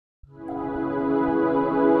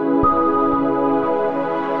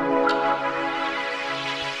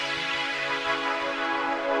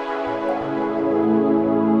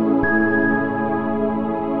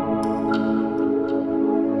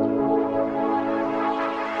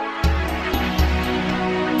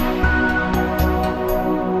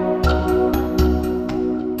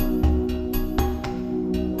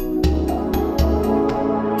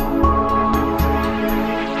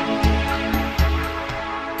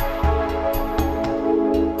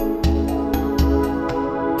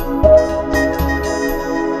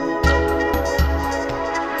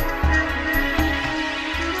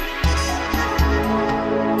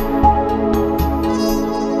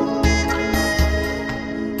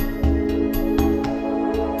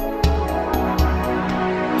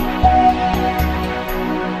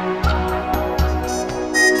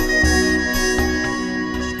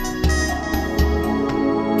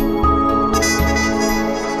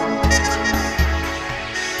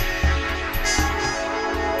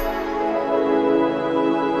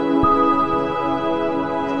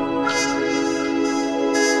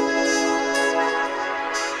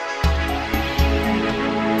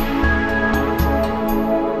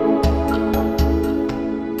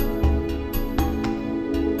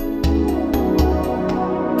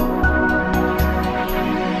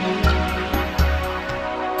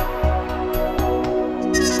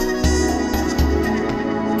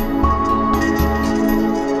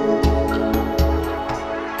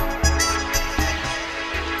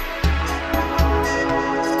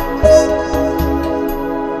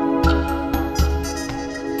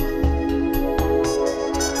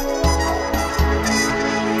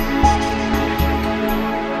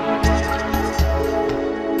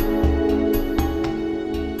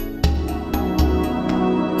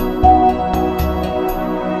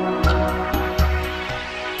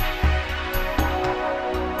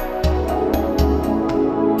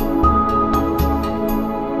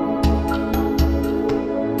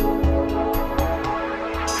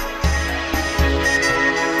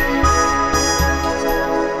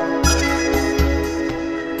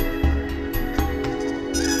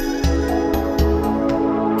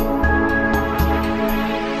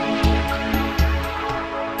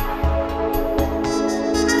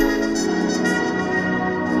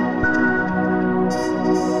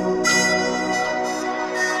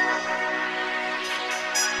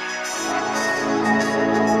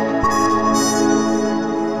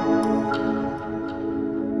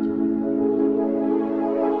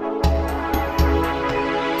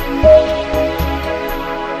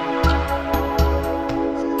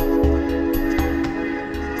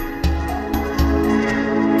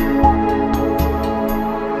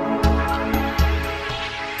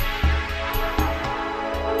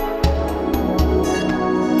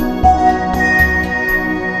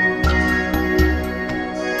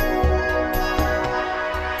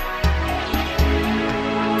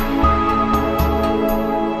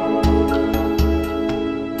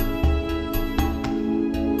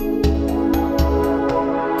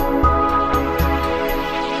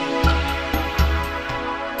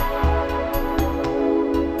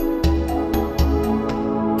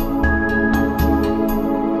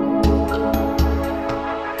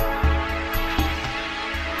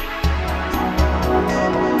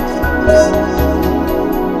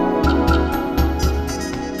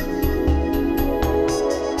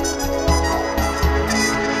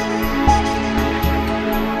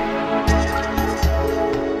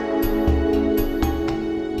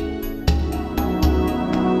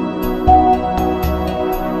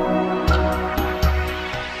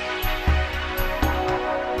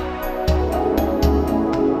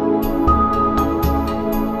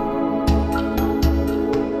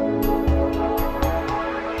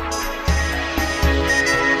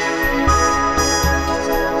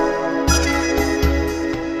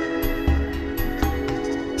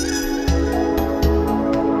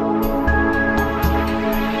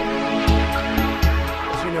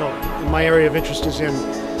my area of interest is in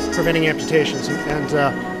preventing amputations, and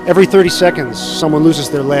every 30 seconds someone loses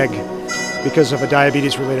their leg because of a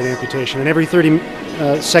diabetes-related amputation, and every 30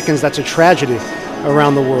 seconds that's a tragedy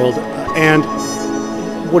around the world. And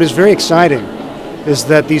what is very exciting is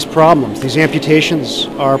that these problems, these amputations,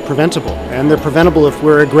 are preventable, and they're preventable if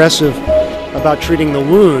we're aggressive about treating the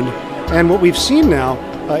wound. And what we've seen now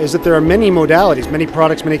is that there are many modalities, many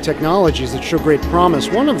products, many technologies that show great promise.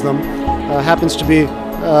 One of them happens to be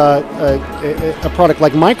a product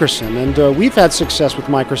like Microcyn, and we've had success with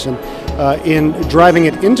Microcyn in driving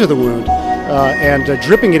it into the wound and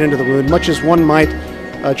dripping it into the wound, much as one might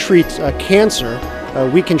treat cancer.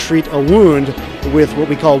 We can treat a wound with what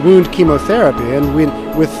we call wound chemotherapy, and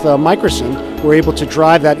with Microcyn we're able to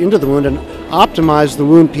drive that into the wound and optimize the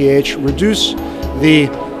wound pH, reduce the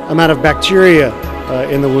amount of bacteria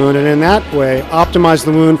in the wound, and in that way optimize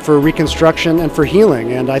the wound for reconstruction and for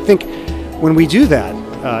healing. And I think when we do that,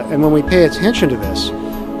 and when we pay attention to this,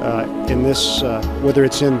 whether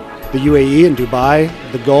it's in the UAE, in Dubai,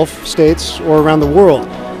 the Gulf states, or around the world,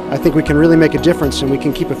 I think we can really make a difference, and we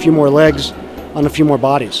can keep a few more legs on a few more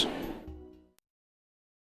bodies.